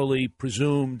generally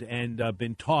presumed and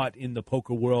been taught in the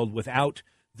poker world without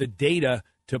the data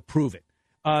to prove it.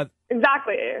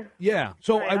 Exactly. Yeah.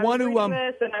 So right. I want to.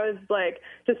 This and I was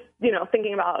just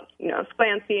thinking about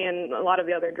Splancy and a lot of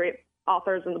the other great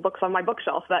authors and the books on my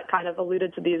bookshelf that kind of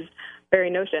alluded to these very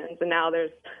notions. And now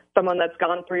there's someone that's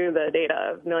gone through the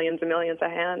data of millions and millions a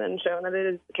hand and shown that it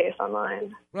is the case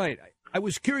online. Right. I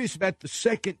was curious about the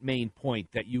second main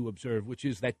point that you observed, which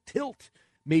is that tilt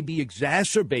may be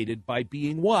exacerbated by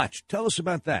being watched. Tell us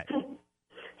about that.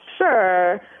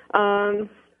 Sure.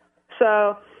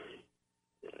 So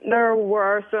there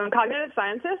were some cognitive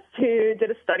scientists who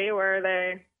did a study where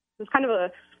it was kind of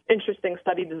a interesting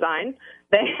study design.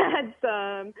 They had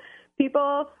some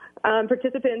people,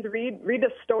 participants read a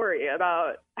story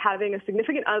about having a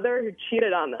significant other who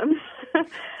cheated on them.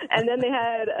 And then they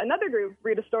had another group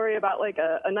read a story about like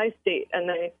a nice date. And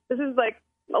this is like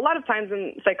a lot of times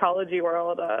in psychology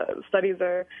world, studies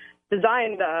are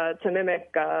designed to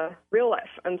mimic real life.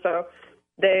 And so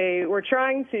they were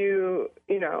trying to,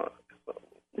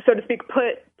 so to speak,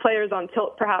 put players on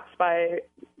tilt perhaps by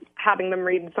having them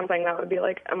read something that would be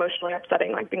like emotionally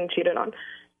upsetting, like being cheated on.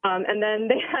 And then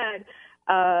they had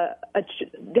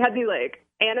these like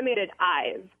animated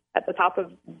eyes at the top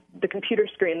of the computer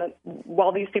screen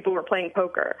while these people were playing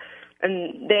poker.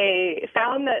 And they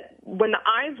found that when the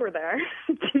eyes were there,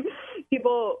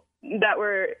 people that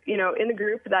were, in the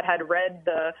group that had read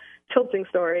the tilting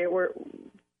story were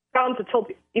found to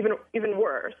tilt even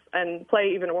worse and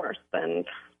play even worse than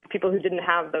people who didn't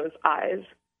have those eyes.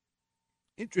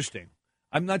 Interesting.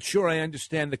 I'm not sure I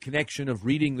understand the connection of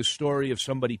reading the story of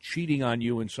somebody cheating on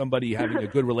you and somebody having a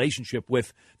good relationship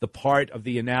with the part of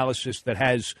the analysis that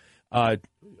has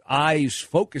eyes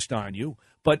focused on you.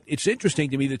 But it's interesting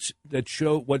to me that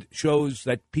shows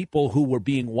that people who were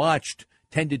being watched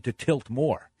tended to tilt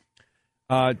more.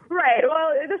 Right.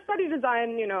 Well, the study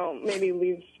design, maybe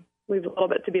leaves a little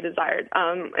bit to be desired.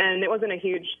 And it wasn't a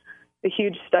huge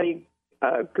study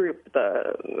group.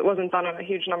 It wasn't done on a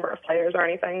huge number of players or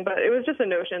anything, but it was just a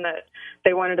notion that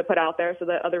they wanted to put out there so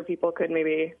that other people could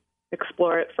maybe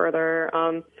explore it further.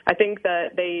 I think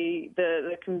that these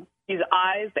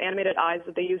eyes, the animated eyes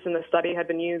that they used in the study, had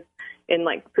been used in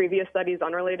like previous studies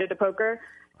unrelated to poker,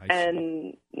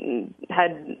 and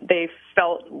they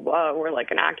felt were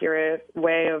like an accurate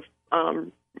way of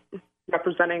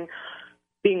representing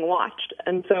being watched.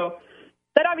 And so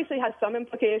that obviously has some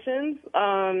implications,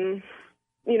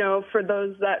 for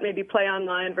those that maybe play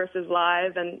online versus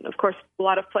live. And of course, a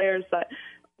lot of players that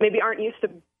maybe aren't used to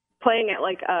playing at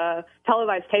like a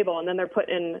televised table, and then they're put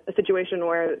in a situation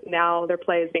where now their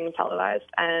play is being televised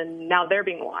and now they're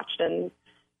being watched, and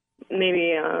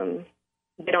maybe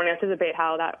they don't anticipate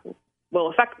how that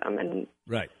will affect them. And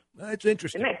right. That's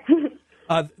interesting.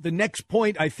 The next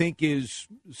point, I think, is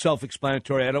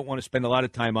self-explanatory. I don't want to spend a lot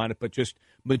of time on it, but just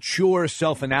mature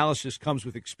self-analysis comes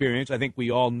with experience. I think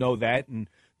we all know that, and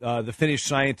the Finnish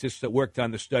scientists that worked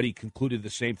on the study concluded the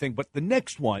same thing. But the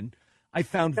next one I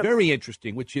found very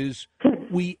interesting, which is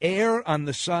we err on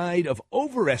the side of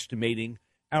overestimating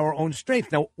our own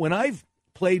strength. Now, when I've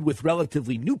played with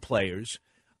relatively new players,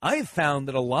 I've found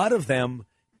that a lot of them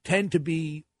tend to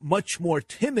be much more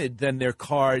timid than their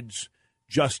cards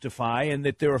justify, and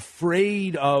that they're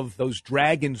afraid of those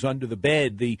dragons under the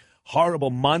bed, the horrible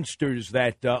monsters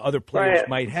that other players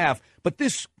might have. But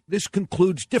this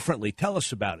concludes differently. Tell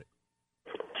us about it.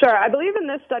 Sure. I believe in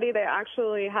this study, they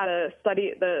actually had a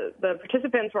study. The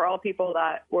participants were all people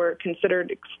that were considered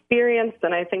experienced,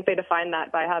 and I think they defined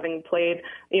that by having played,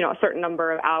 a certain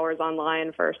number of hours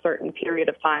online for a certain period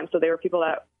of time. So they were people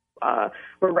that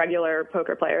were regular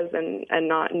poker players and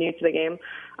not new to the game.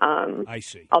 I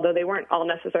see. Although they weren't all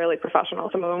necessarily professional.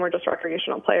 Some of them were just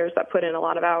recreational players that put in a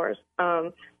lot of hours.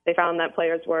 They found that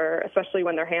players were, especially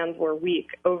when their hands were weak,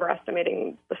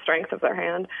 overestimating the strength of their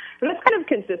hand. And that's kind of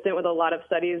consistent with a lot of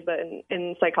studies that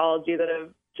in psychology that have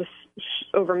just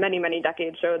over many, many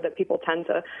decades showed that people tend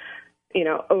to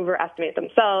overestimate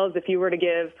themselves. If you were to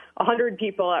give 100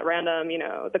 people at random,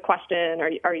 the question,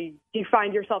 do you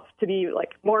find yourself to be like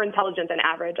more intelligent than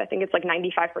average? I think it's like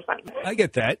 95%. I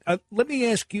get that. Let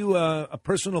me ask you a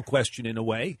personal question in a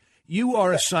way. You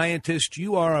are a scientist,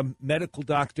 you are a medical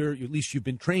doctor, at least you've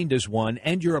been trained as one,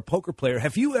 and you're a poker player.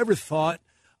 Have you ever thought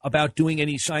about doing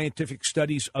any scientific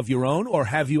studies of your own, or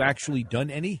have you actually done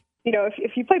any? You know,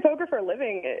 if you play poker for a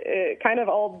living, it kind of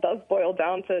all does boil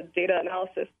down to data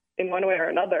analysis in one way or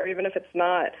another, even if it's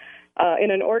not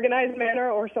in an organized manner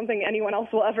or something anyone else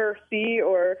will ever see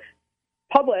or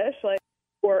publish. Like,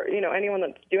 or, you know, anyone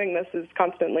that's doing this is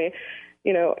constantly,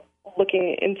 you know,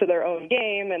 looking into their own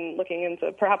game and looking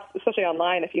into, perhaps, especially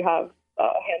online, if you have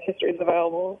hand histories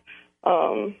available.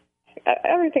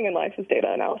 Everything in life is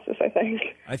data analysis, I think.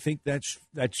 I think that's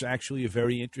actually a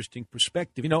very interesting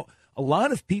perspective. You know, a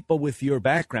lot of people with your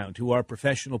background who are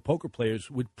professional poker players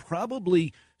would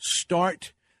probably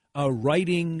start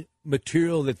writing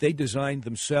material that they designed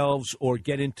themselves, or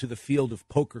get into the field of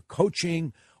poker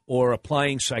coaching or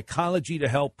applying psychology to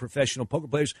help professional poker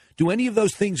players. Do any of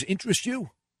those things interest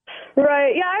you?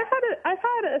 Right. Yeah, I've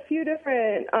had a few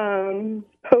different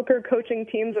poker coaching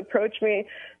teams approach me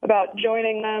about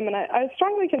joining them, and I was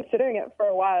strongly considering it for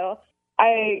a while.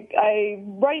 I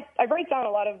write down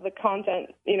a lot of the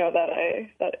content, you know,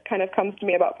 that kind of comes to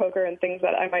me about poker and things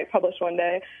that I might publish one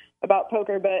day about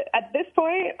poker. But at this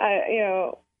point,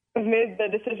 I've made the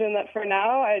decision that for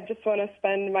now, I just want to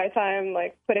spend my time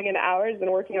like putting in hours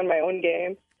and working on my own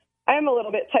game. I am a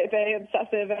little bit type A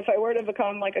obsessive, and if I were to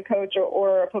become like a coach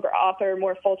or a poker author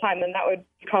more full time, then that would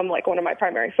become like one of my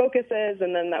primary focuses,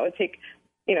 and then that would take,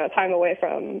 you know, time away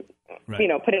from, you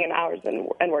know, putting in hours and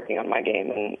working on my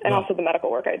game and also the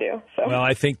medical work I do. So. Well,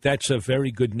 I think that's a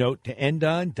very good note to end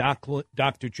on.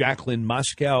 Dr. Jacqueline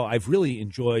Moscow, I've really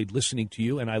enjoyed listening to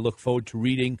you, and I look forward to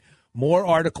reading more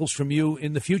articles from you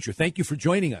in the future. Thank you for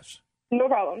joining us. No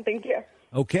problem. Thank you.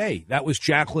 Okay, that was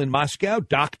Jacqueline Moscow,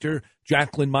 Dr.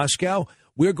 Jacqueline Moscow.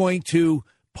 We're going to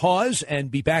pause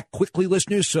and be back quickly,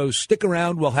 listeners, so stick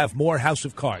around. We'll have more House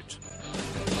of Cards.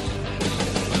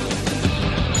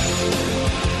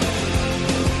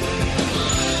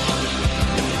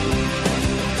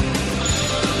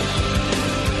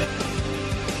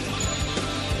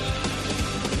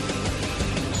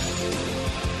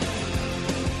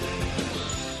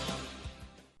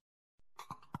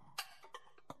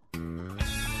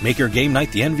 Make your game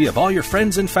night the envy of all your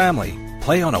friends and family.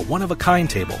 Play on a one-of-a-kind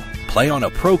table. Play on a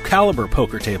Pro Caliber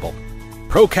poker table.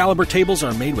 Pro Caliber tables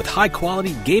are made with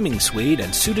high-quality gaming suede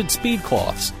and suited speed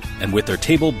cloths. And with their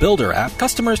Table Builder app,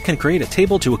 customers can create a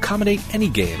table to accommodate any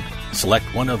game. Select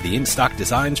one of the in-stock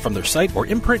designs from their site or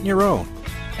imprint your own.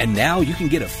 And now you can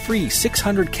get a free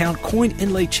 600-count coin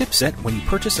inlay chipset when you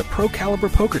purchase a Pro Caliber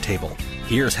poker table.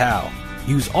 Here's how.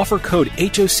 Use offer code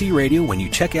HOCRadio when you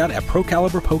check out at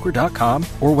ProCaliberPoker.com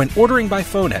or when ordering by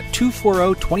phone at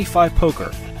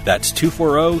 240-25-POKER. That's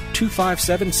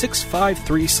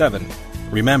 240-257-6537.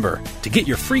 Remember, to get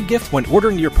your free gift when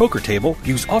ordering your poker table,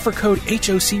 use offer code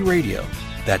HOCRadio.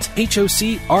 That's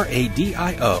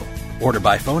HOCRADIO. Order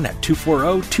by phone at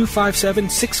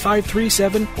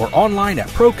 240-257-6537 or online at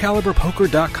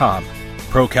ProCaliberPoker.com.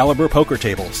 Pro Caliber Poker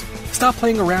Tables. Stop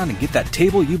playing around and get that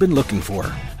table you've been looking for.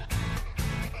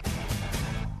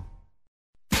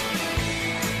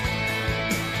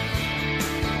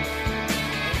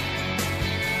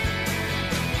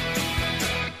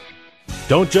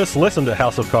 Don't just listen to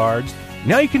House of Cards.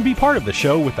 Now you can be part of the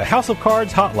show with the House of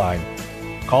Cards hotline.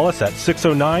 Call us at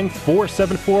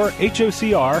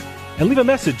 609-474-HOCR and leave a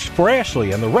message for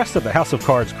Ashley and the rest of the House of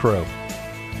Cards crew.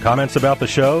 Comments about the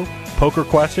show, poker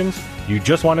questions, you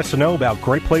just want us to know about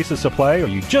great places to play, or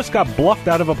you just got bluffed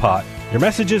out of a pot, your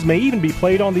messages may even be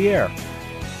played on the air.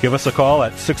 Give us a call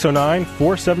at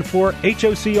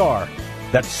 609-474-HOCR.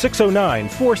 That's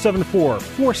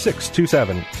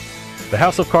 609-474-4627. The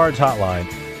House of Cards hotline,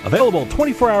 available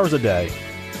 24 hours a day.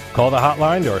 Call the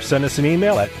hotline or send us an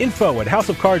email at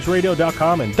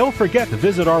info@houseofcardsradio.com, and don't forget to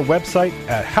visit our website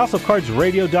at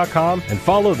houseofcardsradio.com and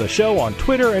follow the show on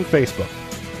Twitter and Facebook.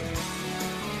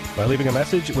 By leaving a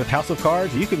message with House of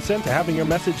Cards, you can send to having your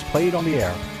message played on the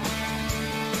air.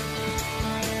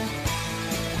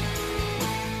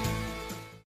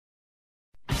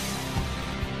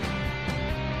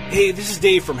 Hey, this is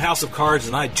Dave from House of Cards,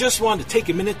 and I just wanted to take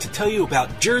a minute to tell you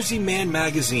about Jersey Man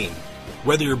Magazine.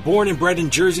 Whether you're born and bred in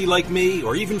Jersey like me,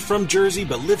 or even from Jersey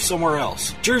but live somewhere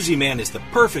else, Jersey Man is the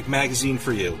perfect magazine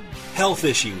for you. Health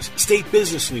issues, state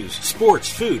business news, sports,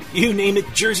 food, you name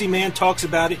it, Jersey Man talks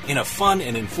about it in a fun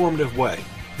and informative way.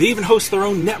 They even host their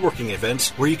own networking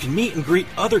events where you can meet and greet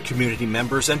other community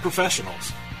members and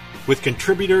professionals. With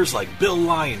contributors like Bill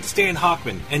Lyon, Stan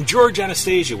Hochman, and George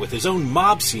Anastasia with his own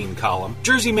mob scene column,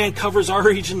 Jersey Man covers our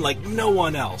region like no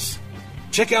one else.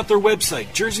 Check out their website,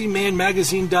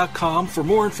 jerseymanmagazine.com, for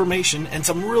more information and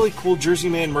some really cool Jersey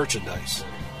Man merchandise.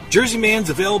 Jersey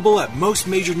Man's available at most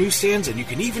major newsstands, and you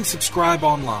can even subscribe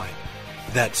online.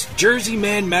 That's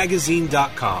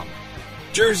JerseyManMagazine.com.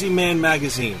 Jersey Man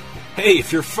Magazine. Hey,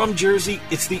 if you're from Jersey,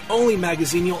 it's the only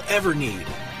magazine you'll ever need.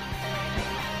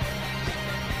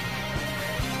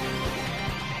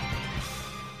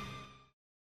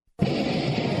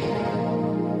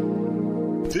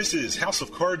 This is House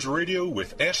of Cards Radio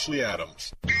with Ashley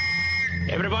Adams.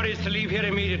 Everybody is to leave here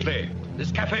immediately.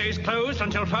 This cafe is closed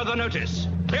until further notice.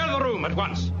 Clear the room at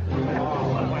once.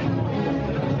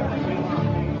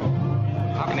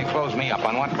 How can he close me up?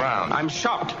 On what ground? I'm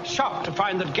shocked to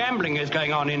find that gambling is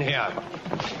going on in here.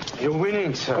 You're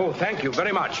winning, sir. Oh, thank you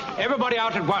very much. Everybody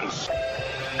out at once.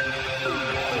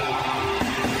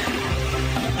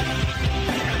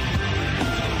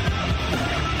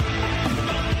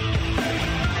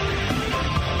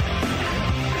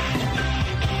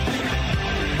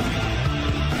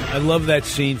 I love that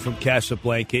scene from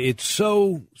Casablanca. It's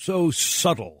so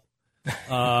subtle.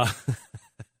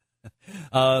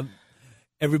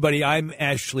 Everybody, I'm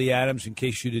Ashley Adams. In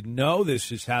case you didn't know, this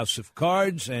is House of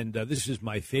Cards, and this is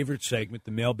my favorite segment,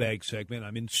 the mailbag segment.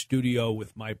 I'm in studio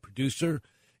with my producer,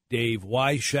 Dave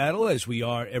Weishattle, as we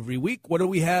are every week. What do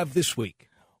we have this week?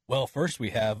 Well, first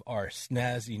we have our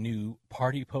snazzy new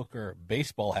Party Poker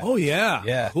baseball hat. Oh, yeah.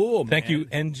 Yeah. Cool, Thank you,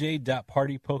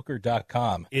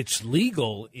 nj.partypoker.com. It's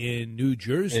legal in New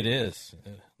Jersey. It is.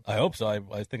 I hope so.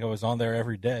 I think I was on there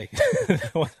every day.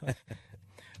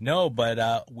 No,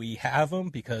 but we have them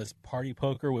because Party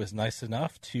Poker was nice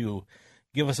enough to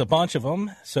give us a bunch of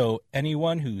them. So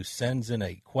anyone who sends in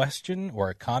a question or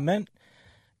a comment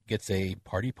gets a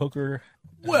Party Poker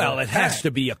Well, it has hat.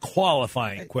 to be a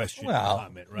qualifying question or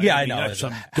comment, right? Yeah, I know. Not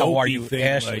some How are dopey you, thing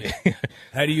Ashley? like,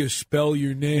 how do you spell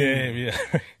your name? Yeah.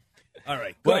 All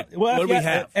right, good. Well, what do we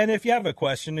have? And if you have a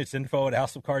question, it's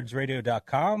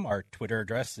info@houseofcardsradio.com. Our Twitter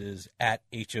address is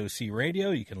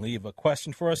 @HOCRadio. You can leave a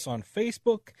question for us on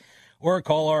Facebook or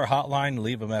call our hotline,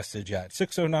 leave a message at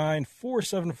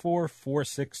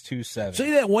 609-474-4627.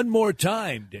 Say that one more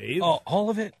time, Dave. Oh, all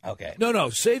of it? Okay.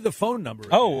 No, say the phone number.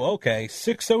 Oh, okay.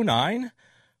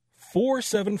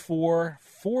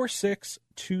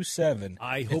 609-474-4627.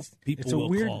 I hope people will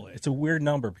weird, call it. It's a weird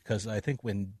number because I think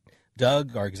when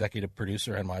Doug, our executive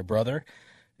producer, and my brother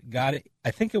got it,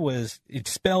 I think it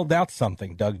spelled out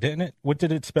something, Doug, didn't it? What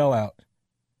did it spell out?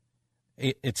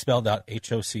 It spelled out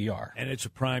HOCR. And it's a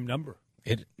prime number.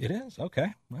 It is? Okay.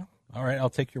 Well, all right.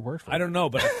 I'll take your word for it. I don't know,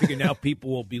 but I figure now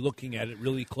people will be looking at it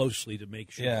really closely to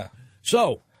make sure. Yeah.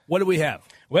 So, what do we have?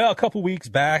 Well, a couple weeks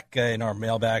back in our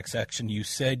mailbag section, you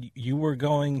said you were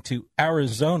going to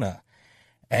Arizona.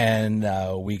 And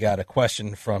we got a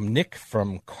question from Nick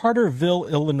from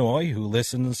Carterville, Illinois, who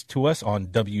listens to us on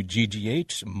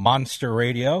WGGH Monster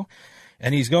Radio.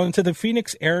 And he's going to the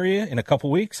Phoenix area in a couple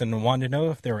weeks and wanted to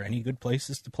know if there are any good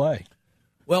places to play.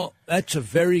 Well, that's a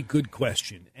very good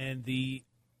question. And the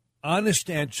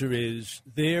honest answer is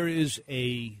there is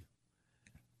a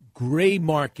gray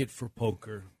market for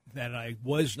poker that I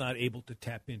was not able to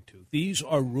tap into. These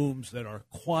are rooms that are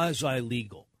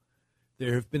quasi-legal.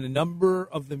 There have been a number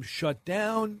of them shut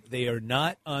down. They are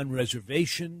not on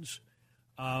reservations.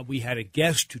 We had a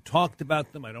guest who talked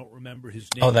about them. I don't remember his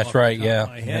name. Oh, that's off the right. top Yeah. of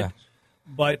my head. Yeah.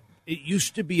 But it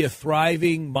used to be a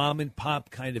thriving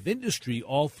mom-and-pop kind of industry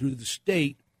all through the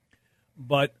state.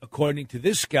 But according to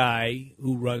this guy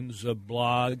who runs a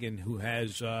blog and who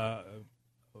has a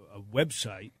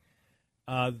website,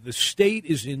 the state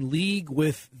is in league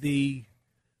with the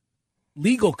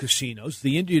legal casinos,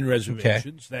 the Indian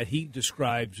reservations, that he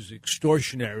describes as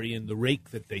extortionary in the rake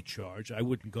that they charge. I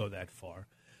wouldn't go that far.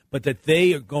 But that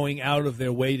they are going out of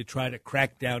their way to try to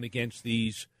crack down against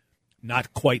these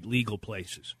not quite legal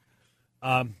places.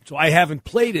 So I haven't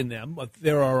played in them, but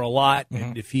there are a lot. Mm-hmm.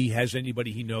 And if he has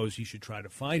anybody he knows, he should try to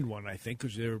find one, I think,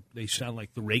 because they sound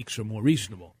like the rakes are more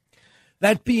reasonable.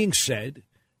 That being said,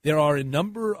 there are a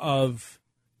number of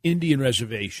Indian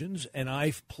reservations, and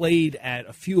I've played at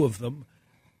a few of them.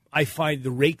 I find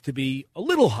the rake to be a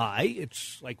little high.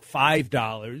 It's like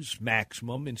 $5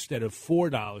 maximum instead of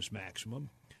 $4 maximum.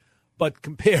 But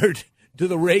compared to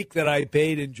the rake that I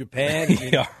paid in Japan,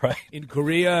 in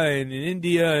Korea, and in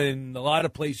India, and a lot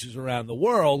of places around the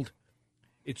world,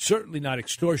 it's certainly not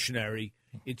extortionary.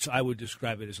 I would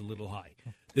describe it as a little high.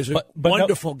 There's a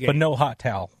wonderful game. But no hot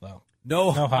towel, though.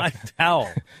 No hot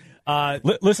towel.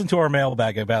 Listen to our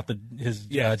mailbag about his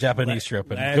Japanese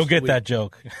trip, and you'll get that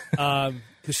joke.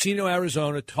 Casino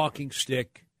Arizona Talking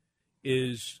Stick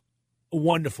is a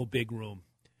wonderful big room.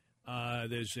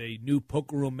 There's a new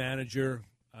poker room manager,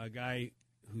 a guy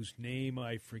whose name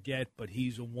I forget, but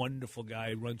he's a wonderful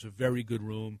guy, runs a very good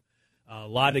room. A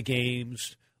lot of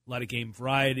games, a lot of game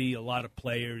variety, a lot of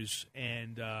players,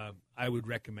 and I would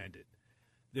recommend it.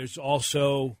 There's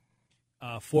also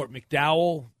Fort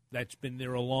McDowell. That's been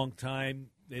there a long time.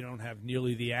 They don't have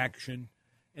nearly the action.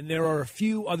 And there are a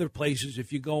few other places.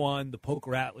 If you go on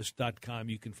thepokeratlas.com,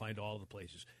 you can find all the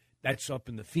places. That's up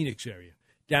in the Phoenix area.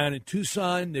 Down in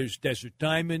Tucson, there's Desert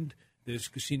Diamond. There's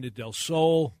Casino del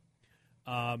Sol.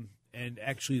 And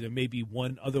actually, there may be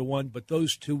one other one. But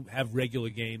those two have regular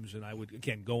games. And I would,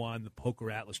 again, go on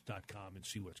thepokeratlas.com and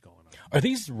see what's going on. Are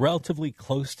these relatively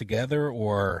close together?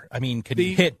 Or, I mean, could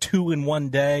you hit two in one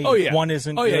day? Oh, yeah. One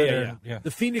isn't good? Yeah.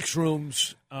 The Phoenix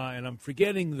rooms, and I'm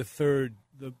forgetting the third,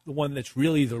 the one that's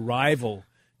really the rival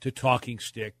to Talking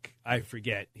Stick. I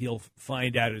forget. He'll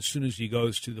find out as soon as he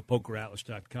goes to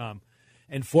thepokeratlas.com.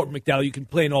 And Fort McDowell, you can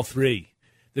play in all three.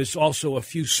 There's also a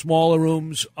few smaller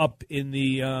rooms up in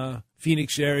the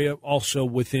Phoenix area, also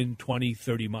within 20,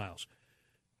 30 miles.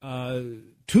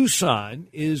 Tucson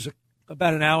is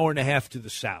about an hour and a half to the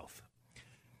south.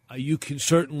 You can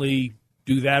certainly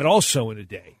do that also in a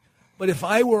day. But if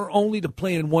I were only to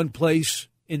play in one place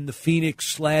in the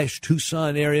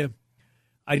Phoenix/Tucson area,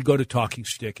 I'd go to Talking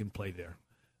Stick and play there.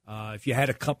 If you had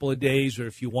a couple of days or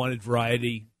if you wanted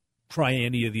variety, try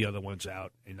any of the other ones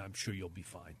out, and I'm sure you'll be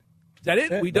fine. Is that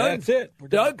it? We done? That's it.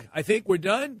 Doug, I think we're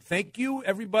done. Thank you,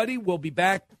 everybody. We'll be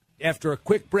back after a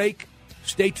quick break.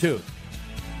 Stay tuned.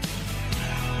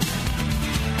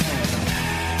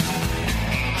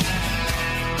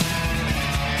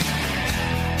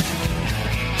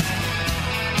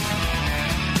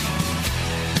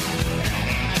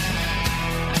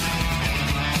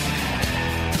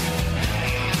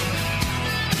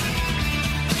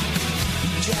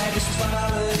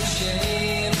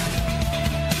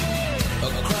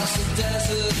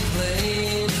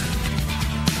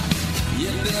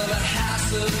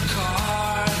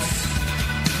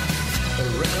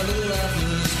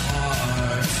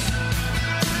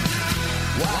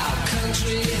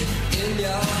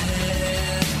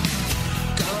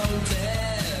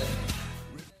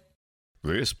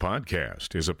 This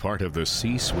podcast is a part of the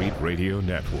C-Suite Radio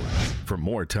Network. For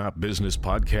more top business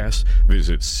podcasts,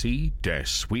 visit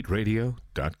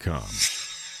c-suiteradio.com.